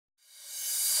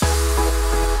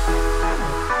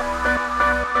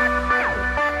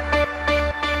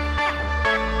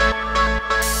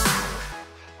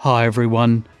Hi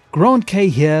everyone, Grant K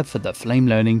here for the Flame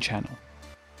Learning channel.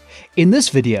 In this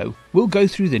video, we'll go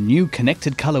through the new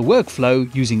connected color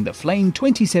workflow using the Flame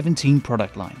 2017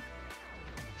 product line.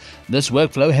 This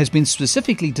workflow has been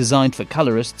specifically designed for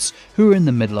colorists who are in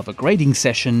the middle of a grading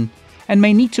session and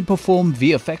may need to perform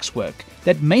VFX work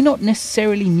that may not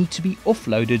necessarily need to be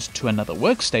offloaded to another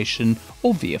workstation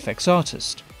or VFX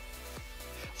artist.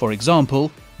 For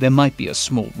example, there might be a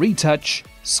small retouch,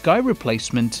 sky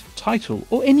replacement, title,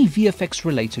 or any VFX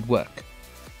related work.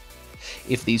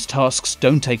 If these tasks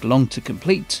don't take long to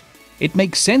complete, it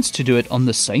makes sense to do it on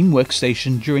the same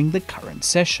workstation during the current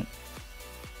session.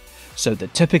 So the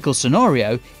typical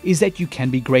scenario is that you can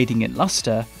be grading in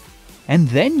Lustre, and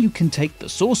then you can take the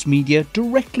source media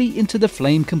directly into the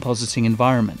Flame compositing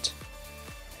environment.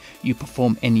 You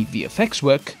perform any VFX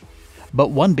work, but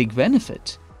one big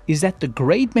benefit is that the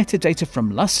grade metadata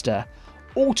from Lustre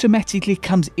automatically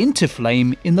comes into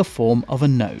Flame in the form of a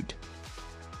node.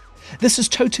 This is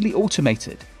totally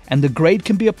automated, and the grade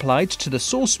can be applied to the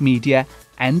source media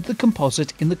and the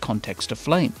composite in the context of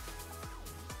Flame.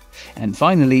 And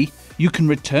finally, you can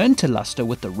return to Lustre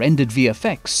with the rendered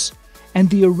VFX, and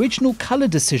the original color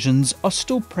decisions are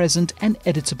still present and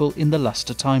editable in the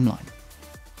Lustre timeline.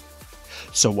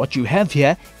 So what you have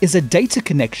here is a data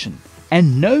connection,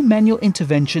 and no manual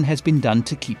intervention has been done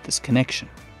to keep this connection.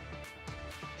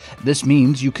 This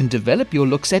means you can develop your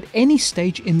looks at any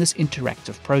stage in this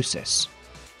interactive process.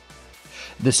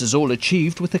 This is all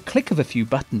achieved with a click of a few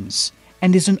buttons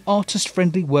and is an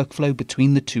artist-friendly workflow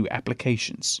between the two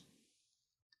applications.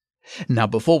 Now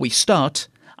before we start,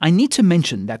 I need to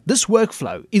mention that this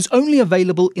workflow is only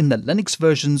available in the Linux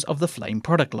versions of the Flame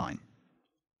product line.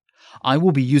 I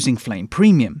will be using Flame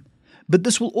Premium, but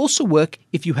this will also work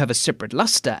if you have a separate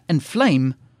Lustre and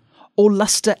Flame or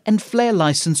Lustre and Flare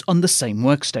license on the same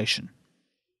workstation.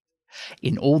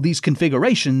 In all these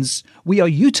configurations, we are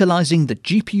utilizing the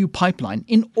GPU pipeline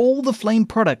in all the Flame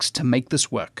products to make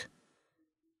this work.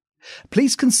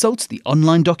 Please consult the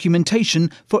online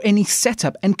documentation for any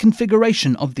setup and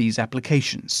configuration of these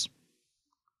applications.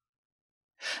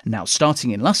 Now,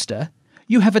 starting in Lustre,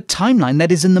 you have a timeline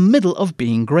that is in the middle of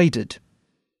being graded.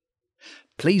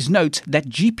 Please note that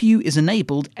GPU is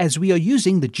enabled as we are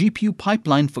using the GPU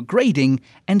pipeline for grading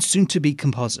and soon to be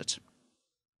composite.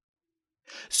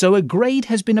 So a grade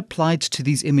has been applied to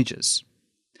these images.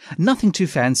 Nothing too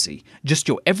fancy, just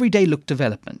your everyday look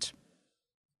development.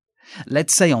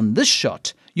 Let's say on this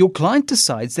shot, your client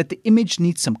decides that the image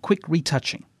needs some quick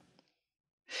retouching.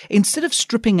 Instead of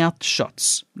stripping out the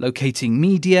shots, locating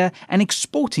media, and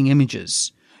exporting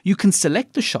images, you can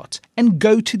select the shot and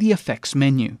go to the Effects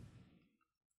menu.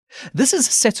 This is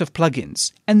a set of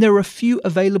plugins, and there are a few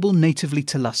available natively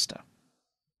to Lustre.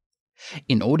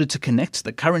 In order to connect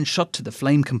the current shot to the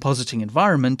Flame compositing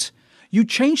environment, you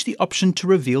change the option to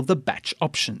reveal the batch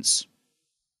options.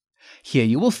 Here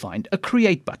you will find a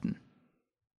Create button.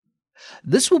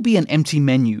 This will be an empty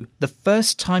menu the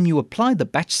first time you apply the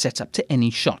batch setup to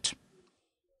any shot.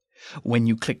 When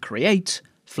you click Create,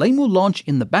 Flame will launch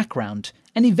in the background,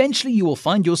 and eventually you will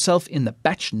find yourself in the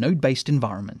batch node-based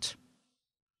environment.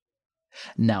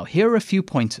 Now here are a few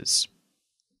pointers.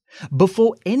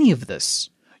 Before any of this,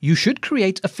 you should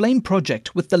create a Flame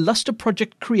project with the Lustre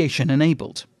project creation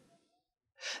enabled.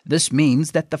 This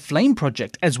means that the Flame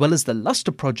project as well as the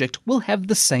Lustre project will have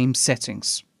the same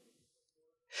settings.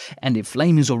 And if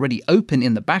Flame is already open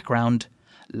in the background,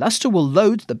 Lustre will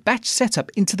load the batch setup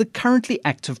into the currently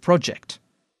active project.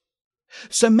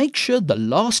 So make sure the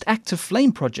last active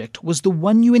Flame project was the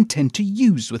one you intend to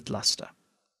use with Lustre.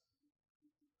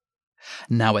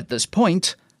 Now at this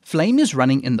point, Flame is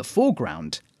running in the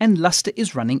foreground and Lustre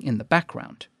is running in the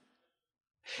background.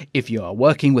 If you are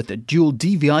working with a dual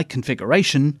DVI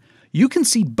configuration, you can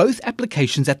see both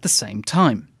applications at the same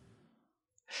time.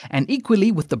 And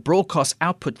equally with the broadcast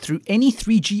output through any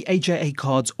 3G AJA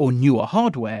cards or newer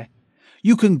hardware,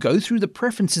 you can go through the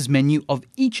preferences menu of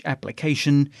each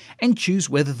application and choose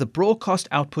whether the broadcast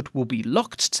output will be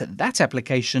locked to that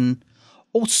application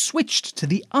or switched to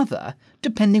the other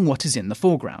depending what is in the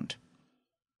foreground.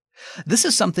 This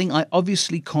is something I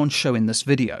obviously can't show in this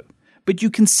video, but you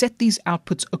can set these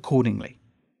outputs accordingly.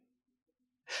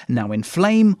 Now in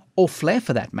Flame, or Flare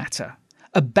for that matter,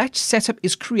 a batch setup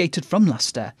is created from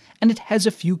Lustre and it has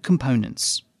a few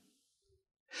components.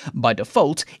 By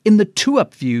default, in the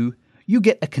two-up view, you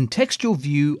get a contextual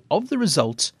view of the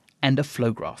result and a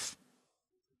flow graph.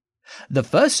 The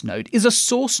first node is a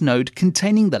source node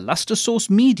containing the Lustre source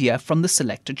media from the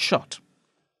selected shot.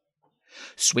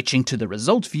 Switching to the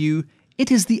result view,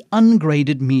 it is the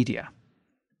ungraded media.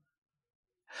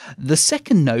 The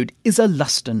second node is a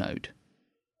Lustre node.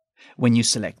 When you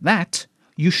select that,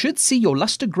 you should see your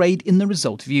Lustre grade in the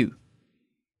result view.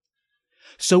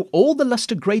 So all the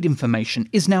Lustre grade information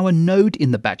is now a node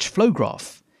in the batch flow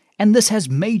graph, and this has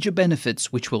major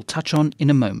benefits which we'll touch on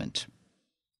in a moment.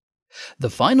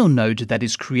 The final node that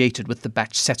is created with the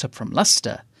batch setup from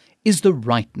Lustre is the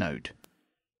write node.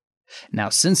 Now,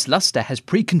 since Lustre has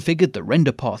pre-configured the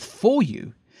render path for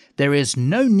you, there is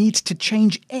no need to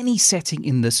change any setting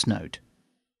in this node.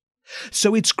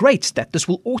 So it's great that this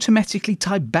will automatically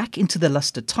tie back into the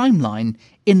Lustre timeline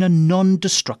in a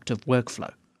non-destructive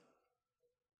workflow.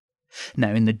 Now,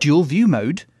 in the dual view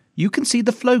mode, you can see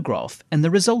the flow graph and the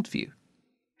result view.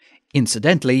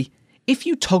 Incidentally, if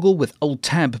you toggle with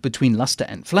Alt-Tab between Lustre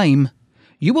and Flame,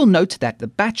 you will note that the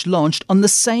batch launched on the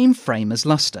same frame as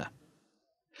Lustre.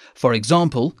 For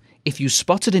example, if you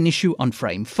spotted an issue on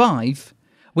frame 5,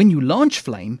 when you launch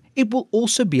Flame, it will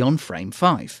also be on frame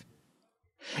 5.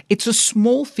 It's a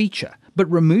small feature, but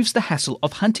removes the hassle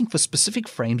of hunting for specific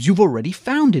frames you've already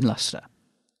found in Lustre.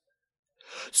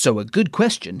 So a good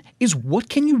question is, what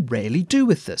can you really do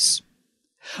with this?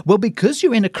 Well, because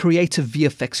you're in a creative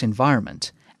VFX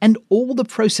environment, and all the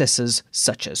processes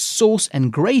such as source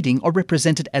and grading are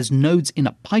represented as nodes in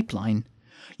a pipeline,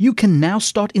 you can now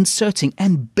start inserting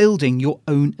and building your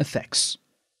own effects.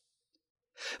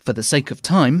 For the sake of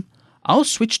time, I'll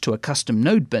switch to a custom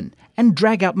node bin and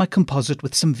drag out my composite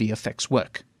with some VFX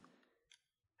work.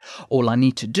 All I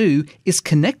need to do is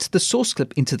connect the source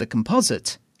clip into the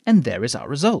composite, and there is our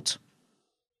result.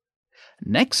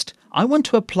 Next, I want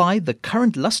to apply the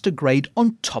current Lustre grade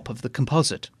on top of the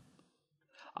composite.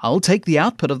 I'll take the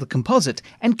output of the composite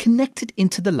and connect it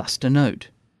into the Lustre node.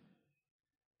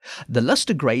 The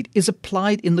Lustre grade is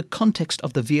applied in the context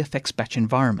of the VFX batch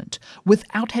environment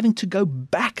without having to go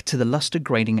back to the Lustre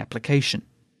grading application.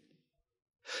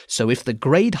 So if the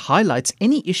grade highlights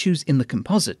any issues in the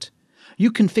composite,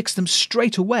 you can fix them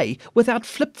straight away without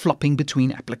flip-flopping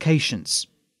between applications.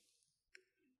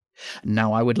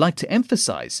 Now, I would like to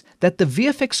emphasize that the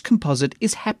VFX composite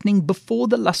is happening before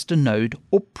the Lustre node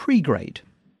or pre-grade.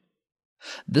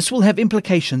 This will have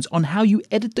implications on how you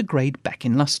edit the grade back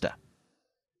in Lustre.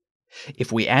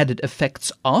 If we added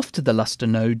effects after the Lustre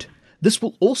node, this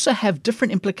will also have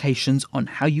different implications on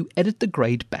how you edit the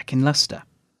grade back in Lustre.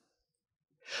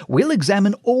 We'll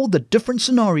examine all the different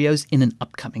scenarios in an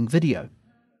upcoming video.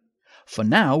 For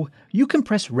now, you can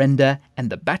press render and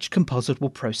the batch composite will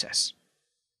process.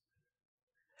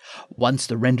 Once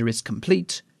the render is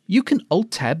complete, you can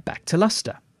Alt-Tab back to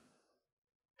Lustre.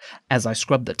 As I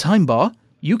scrub the time bar,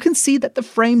 you can see that the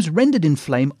frames rendered in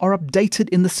Flame are updated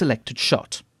in the selected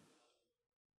shot.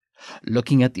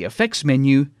 Looking at the effects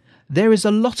menu, there is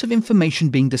a lot of information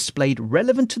being displayed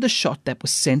relevant to the shot that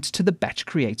was sent to the batch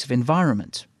creative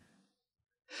environment.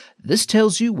 This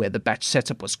tells you where the batch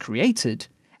setup was created,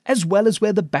 as well as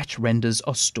where the batch renders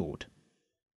are stored.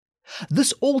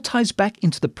 This all ties back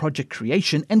into the project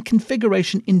creation and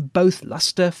configuration in both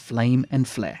Lustre, Flame and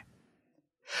Flare.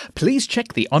 Please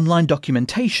check the online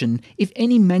documentation if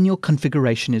any manual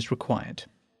configuration is required.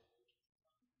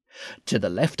 To the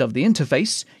left of the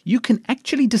interface, you can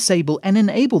actually disable and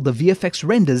enable the VFX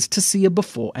renders to see a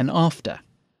before and after.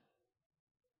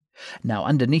 Now,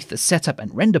 underneath the setup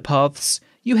and render paths,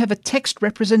 you have a text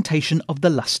representation of the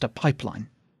Lustre pipeline.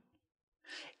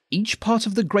 Each part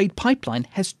of the grade pipeline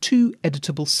has two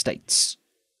editable states: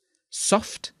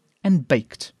 soft and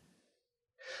baked.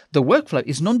 The workflow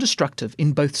is non-destructive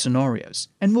in both scenarios,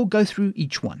 and we'll go through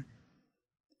each one.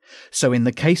 So in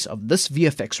the case of this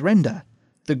VFX render,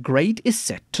 the grade is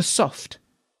set to soft.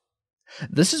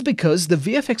 This is because the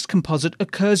VFX composite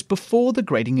occurs before the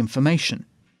grading information.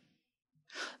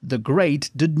 The grade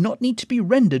did not need to be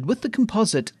rendered with the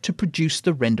composite to produce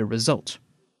the render result.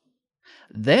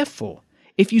 Therefore,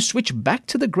 if you switch back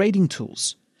to the grading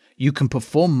tools, you can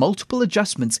perform multiple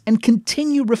adjustments and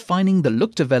continue refining the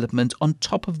look development on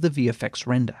top of the VFX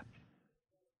render.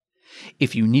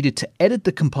 If you needed to edit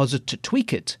the composite to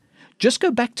tweak it, just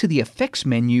go back to the Effects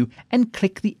menu and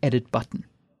click the Edit button.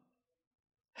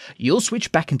 You'll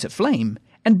switch back into Flame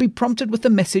and be prompted with a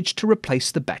message to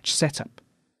replace the batch setup.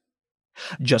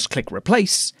 Just click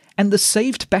Replace, and the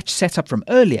saved batch setup from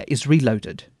earlier is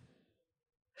reloaded.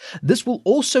 This will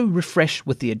also refresh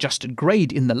with the adjusted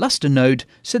grade in the Lustre node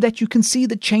so that you can see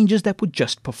the changes that were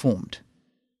just performed.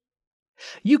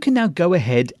 You can now go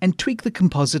ahead and tweak the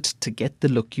composite to get the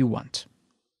look you want.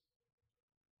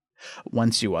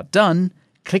 Once you are done,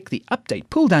 click the Update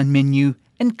pull-down menu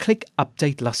and click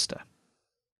Update Lustre.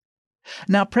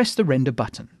 Now press the Render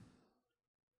button.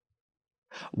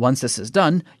 Once this is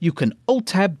done, you can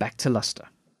Alt-Tab back to Lustre.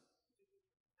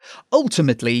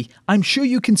 Ultimately, I'm sure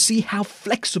you can see how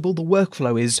flexible the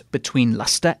workflow is between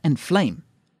Lustre and Flame.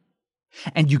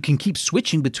 And you can keep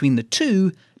switching between the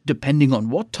two depending on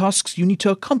what tasks you need to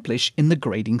accomplish in the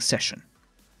grading session.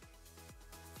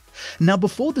 Now,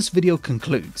 before this video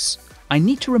concludes, I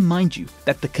need to remind you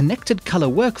that the connected color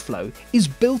workflow is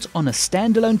built on a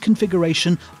standalone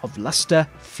configuration of Lustre,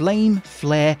 Flame,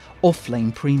 Flare, or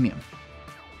Flame Premium.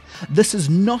 This is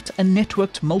not a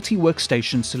networked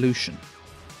multi-workstation solution.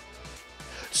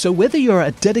 So whether you're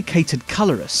a dedicated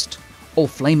colorist or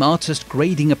flame artist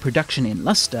grading a production in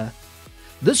Lustre,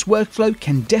 this workflow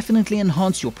can definitely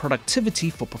enhance your productivity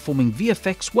for performing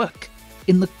VFX work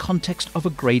in the context of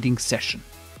a grading session.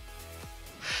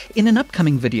 In an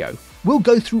upcoming video, we'll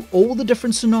go through all the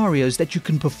different scenarios that you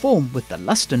can perform with the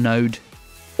Lustre node,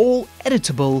 all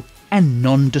editable and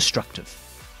non-destructive.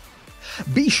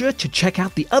 Be sure to check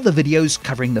out the other videos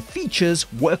covering the features,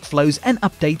 workflows and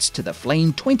updates to the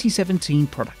Flame 2017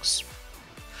 products.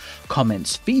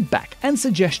 Comments, feedback and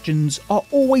suggestions are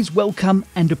always welcome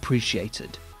and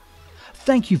appreciated.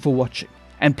 Thank you for watching,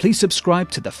 and please subscribe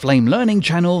to the Flame Learning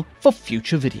channel for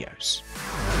future videos.